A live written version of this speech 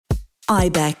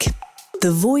IBEC,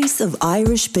 the voice of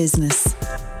Irish business.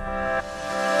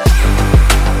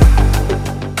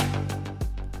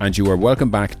 And you are welcome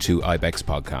back to IBEC's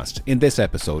podcast. In this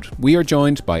episode, we are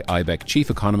joined by IBEC Chief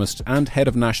Economist and Head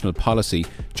of National Policy,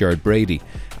 Gerard Brady,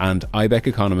 and IBEC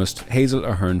economist Hazel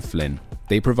Ahern-Flynn.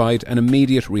 They provide an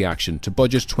immediate reaction to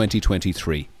Budget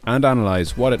 2023 and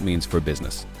analyse what it means for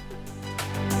business.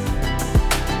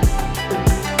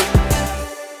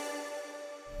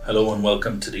 Hello and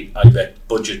welcome to the IBEC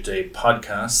Budget Day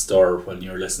podcast, or when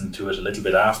you're listening to it a little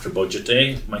bit after Budget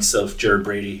Day. Myself, Gerard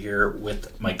Brady, here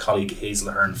with my colleague Hazel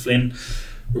Ahern-Flynn.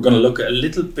 We're going to look a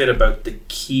little bit about the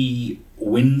key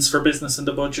wins for business in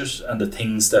the budget and the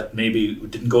things that maybe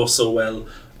didn't go so well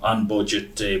on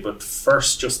Budget Day. But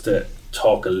first, just to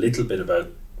talk a little bit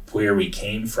about where we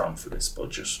came from for this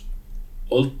budget.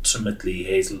 Ultimately,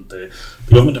 Hazel, the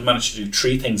government have managed to do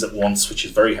three things at once, which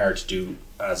is very hard to do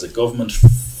as a government.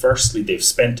 Firstly, they've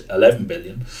spent 11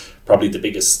 billion, probably the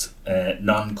biggest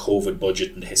non-COVID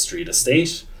budget in the history of the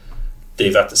state.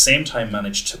 They've at the same time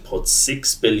managed to put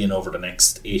 6 billion over the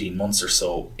next 18 months or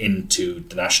so into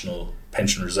the National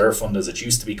Pension Reserve Fund, as it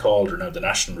used to be called, or now the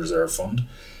National Reserve Fund.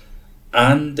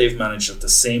 And they've managed at the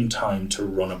same time to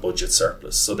run a budget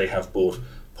surplus. So they have both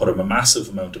put a massive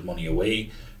amount of money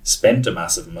away, spent a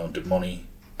massive amount of money,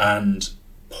 and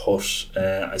put,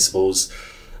 been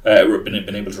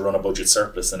able to run a budget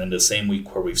surplus. And in the same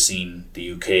week where we've seen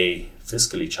the UK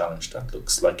fiscally challenged, that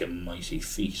looks like a mighty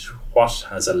feat. What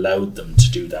has allowed them to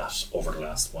do that over the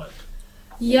last while?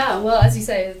 Yeah, well, as you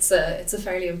say, it's a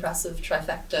fairly impressive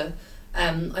trifecta.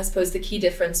 I suppose the key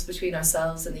difference between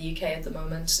ourselves and the UK at the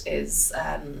moment is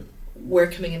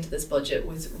we're coming into this budget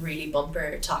with really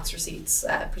bumper tax receipts,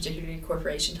 particularly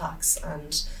corporation tax,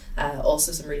 and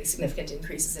also some really significant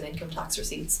increases in income tax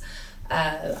receipts.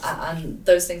 And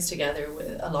those things together,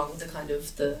 along with the kind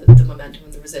of the momentum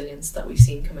and the resilience that we've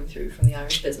seen coming through from the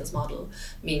Irish business model,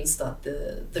 means that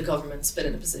the government's been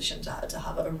in a position to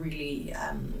have a really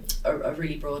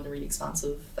broad and really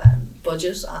expansive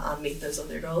budget and meet those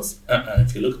other goals. And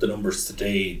if you look at the numbers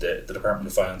today, the Department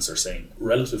of Finance are saying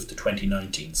relative to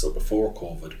 2019, so before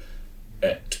COVID,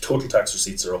 total tax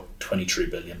receipts are up 23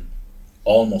 billion.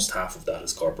 Almost half of that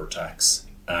is corporate tax,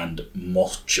 and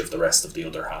much of the rest of the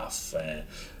other half,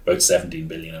 about 17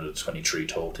 billion out of the 23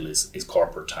 total, is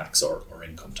corporate tax or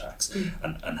income tax,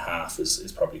 and half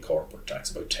is probably corporate tax,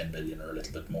 about 10 billion or a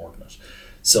little bit more than it.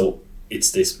 So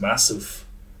it's this massive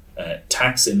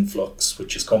tax influx,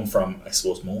 which has come from, I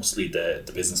suppose, mostly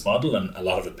the business model, and a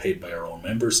lot of it paid by our own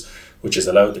members, which has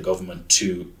allowed the government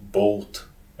to both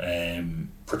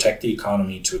protect the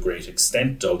economy to a great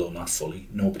extent, although not fully.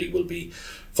 Nobody will be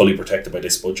fully protected by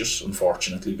this budget,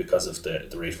 unfortunately, because of the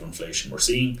rate of inflation we're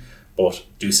seeing, but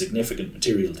do significant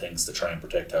material things to try and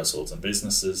protect households and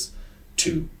businesses,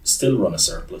 to still run a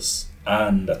surplus,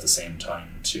 and at the same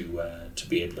time to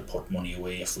be able to put money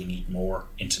away if we need more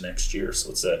into next year.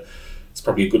 So it's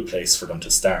probably a good place for them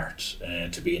to start,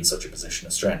 to be in such a position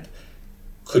of strength.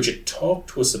 Could you talk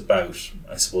to us about,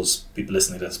 I suppose people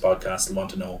listening to this podcast will want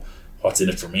to know what's in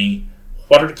it for me.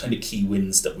 What are the kind of key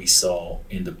wins that we saw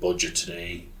in the budget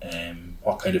today?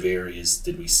 What kind of areas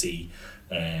did we see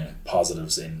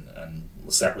positives in? And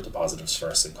we'll start with the positives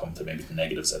first and come to maybe the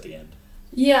negatives at the end.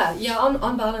 Yeah.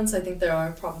 On balance, I think there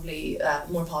are probably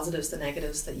more positives than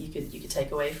negatives that you could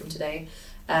take away from today.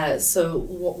 So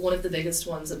one of the biggest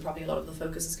ones, and probably a lot of the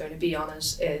focus is going to be on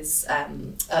it, is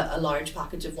a large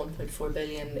package of 1.4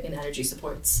 billion in energy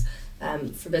supports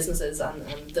for businesses,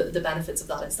 and the benefits of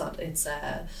that is that it's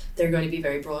they're going to be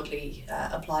very broadly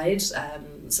applied,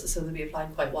 so they'll be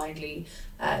applied quite widely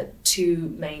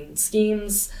to main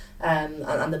schemes,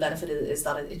 and the benefit is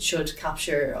that it should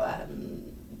capture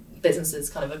businesses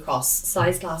kind of across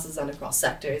size classes and across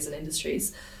sectors and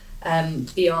industries.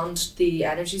 Beyond the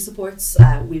energy supports,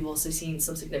 we've also seen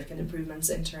some significant improvements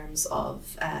in terms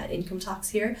of income tax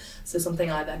here. So something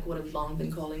IBEC would have long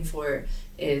been calling for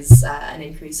is an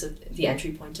increase of the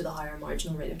entry point to the higher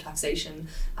marginal rate of taxation,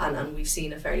 and we've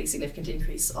seen a fairly significant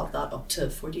increase of that up to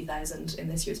 40,000 in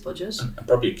this year's budget. And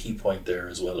probably a key point there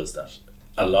as well is that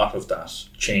a lot of that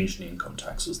change in income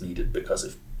tax was needed, because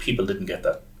if people didn't get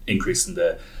that increase in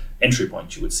the entry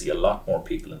point, you would see a lot more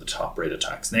people in the top rate of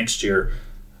tax next year.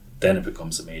 Then it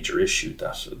becomes a major issue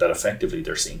that effectively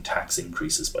they're seeing tax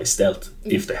increases by stealth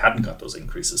if they hadn't got those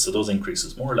increases. So those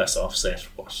increases more or less offset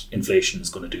what inflation is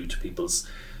going to do to people's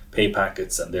pay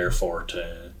packets, and therefore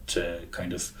to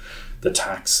kind of the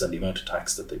tax and the amount of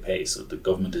tax that they pay. So the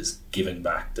government is giving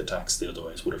back the tax they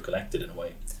otherwise would have collected in a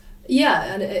way.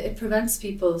 Yeah, and it prevents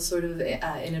people sort of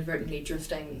inadvertently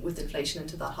drifting with inflation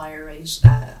into that higher rate,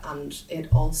 and it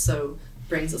also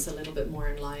brings us a little bit more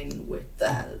in line with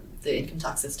the income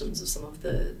tax systems of some of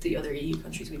the other EU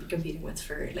countries we've been competing with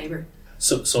for labour.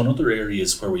 So in other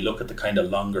areas where we look at the kind of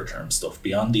longer term stuff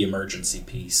beyond the emergency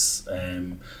piece,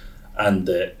 and on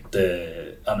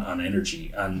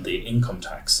energy and the income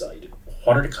tax side,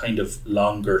 what are the kind of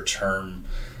longer term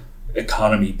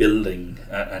economy building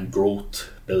and growth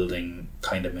building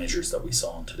kind of measures that we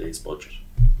saw in today's budget?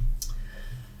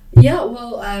 Yeah,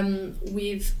 well,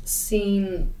 we've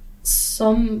seen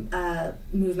some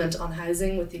movement on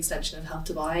housing with the extension of Help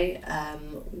to Buy.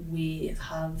 We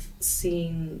have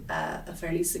seen a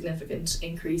fairly significant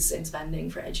increase in spending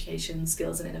for education,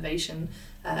 skills and innovation,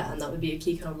 and that would be a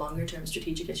key kind of longer term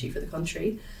strategic issue for the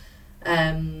country.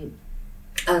 And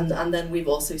then we've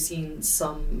also seen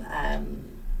some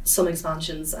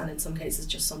expansions, and in some cases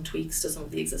just some tweaks to some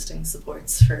of the existing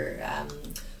supports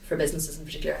for businesses, in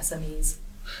particular SMEs.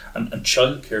 And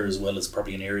childcare as well is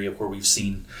probably an area where we've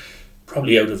seen,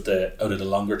 probably out of the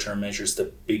longer term measures,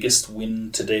 the biggest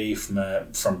win today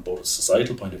from both a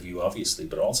societal point of view, obviously,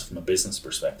 but also from a business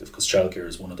perspective, because childcare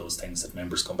is one of those things that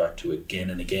members come back to again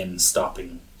and again,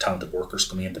 stopping talented workers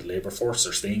coming into the labour force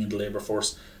or staying in the labour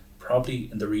force. Probably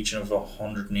in the region of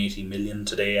 180 million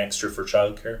today extra for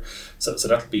childcare. So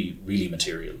that'll be really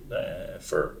material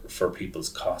for people's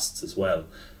costs as well.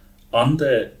 On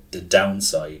the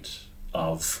downside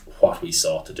of what we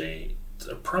saw today,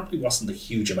 there probably wasn't a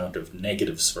huge amount of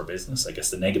negatives for business. I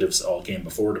guess the negatives all came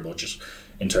before the budget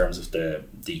in terms of the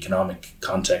economic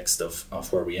context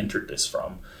of where we entered this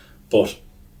from. But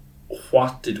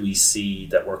what did we see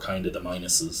that were kind of the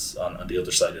minuses on the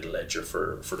other side of the ledger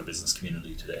for the business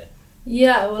community today?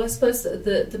 Yeah, well, I suppose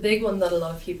the big one that a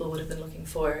lot of people would have been looking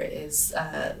for is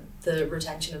the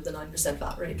retention of the 9%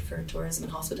 VAT rate for tourism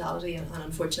and hospitality, and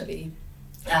unfortunately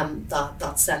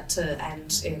that's set to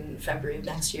end in February of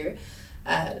next year.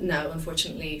 Now,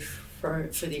 unfortunately for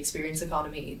the experience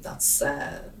economy, that's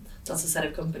a set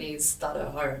of companies that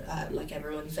are like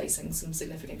everyone, facing some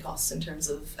significant costs in terms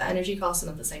of energy costs,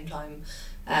 and at the same time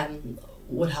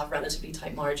would have relatively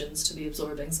tight margins to be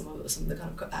absorbing some of the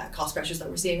kind of cost pressures that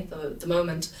we're seeing at the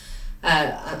moment.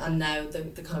 And now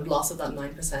the kind of loss of that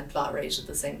 9% VAT rate at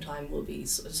the same time will be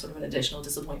sort of an additional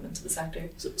disappointment to the sector.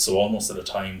 So almost at a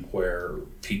time where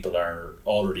people are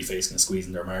already facing a squeeze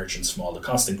in their margins from all the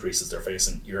cost increases they're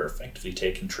facing, you're effectively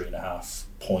taking 3.5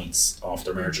 points off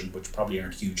their margin, which probably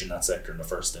aren't huge in that sector in the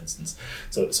first instance.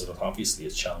 So that obviously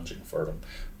is challenging for them.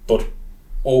 But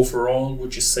overall,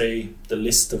 would you say the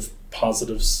list of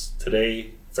positives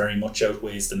today very much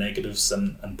outweighs the negatives,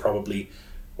 and probably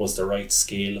was the right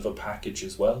scale of a package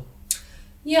as well?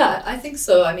 Yeah, I think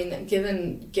so. I mean,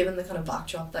 given the kind of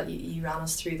backdrop that you ran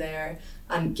us through there,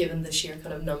 and given the sheer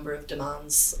kind of number of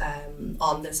demands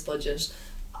on this budget,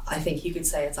 I think you could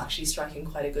say it's actually striking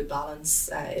quite a good balance.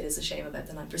 It is a shame about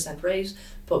the 9% rate,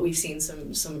 but we've seen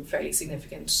some fairly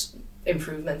significant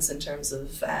improvements in terms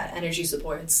of energy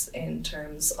supports, in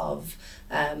terms of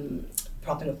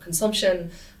propping up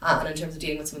consumption, and in terms of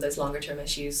dealing with some of those longer term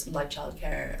issues like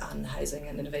childcare and housing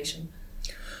and innovation.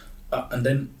 And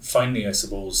then finally, I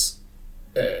suppose,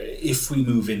 if we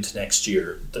move into next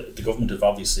year, the government have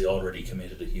obviously already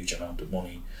committed a huge amount of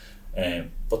money,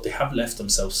 but they have left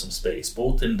themselves some space,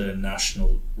 both in the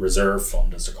National Reserve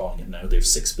Fund, as they're calling it now. They have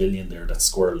 6 billion there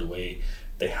that's squirreled away.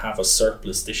 They have a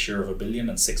surplus this year of 1 billion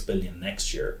and 6 billion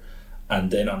next year. And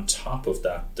then on top of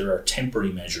that, there are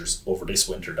temporary measures over this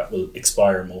winter that will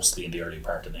expire mostly in the early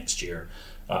part of next year,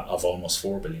 of almost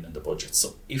 4 billion in the budget.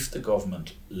 So if the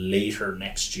government later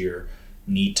next year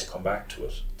need to come back to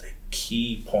it, the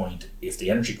key point, if the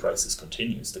energy crisis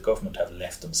continues, the government have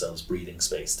left themselves breathing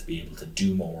space to be able to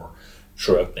do more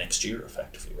throughout next year,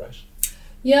 effectively, right?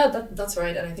 Yeah, that's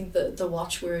right. And I think the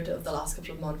watchword of the last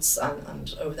couple of months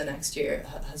and over the next year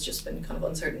has just been kind of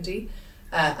uncertainty.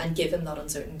 And given that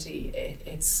uncertainty,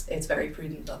 it's very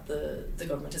prudent that the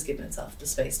government has given itself the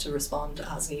space to respond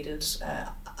as needed.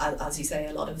 As you say,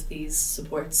 a lot of these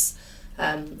supports,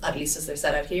 at least as they're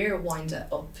set out here, wind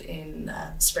up in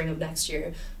spring of next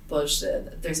year. But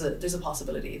there's a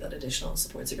possibility that additional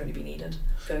supports are going to be needed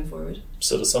going forward.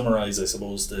 So to summarise, I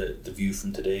suppose the view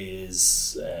from today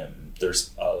is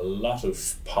there's a lot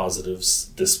of positives.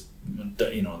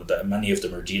 That many of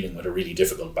them are dealing with a really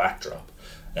difficult backdrop.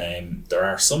 There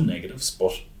are some negatives,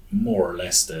 but more or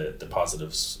less the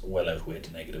positives well outweigh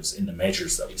the negatives in the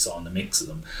measures that we saw in the mix of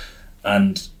them.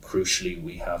 And crucially,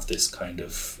 we have this kind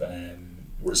of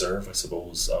reserve, I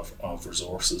suppose, of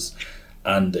resources,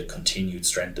 and the continued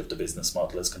strength of the business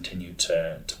model has continued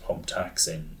to pump tax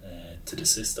in to the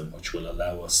system, which will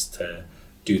allow us to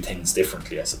do things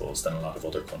differently, I suppose, than a lot of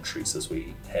other countries as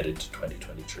we head into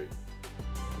 2023.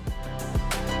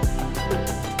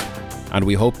 And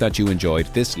we hope that you enjoyed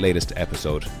this latest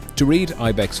episode. To read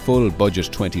IBEC's full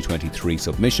Budget 2023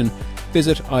 submission,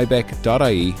 visit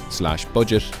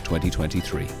ibec.ie/budget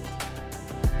 2023.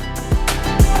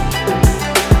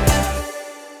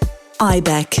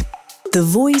 IBEC, the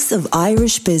voice of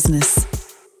Irish business.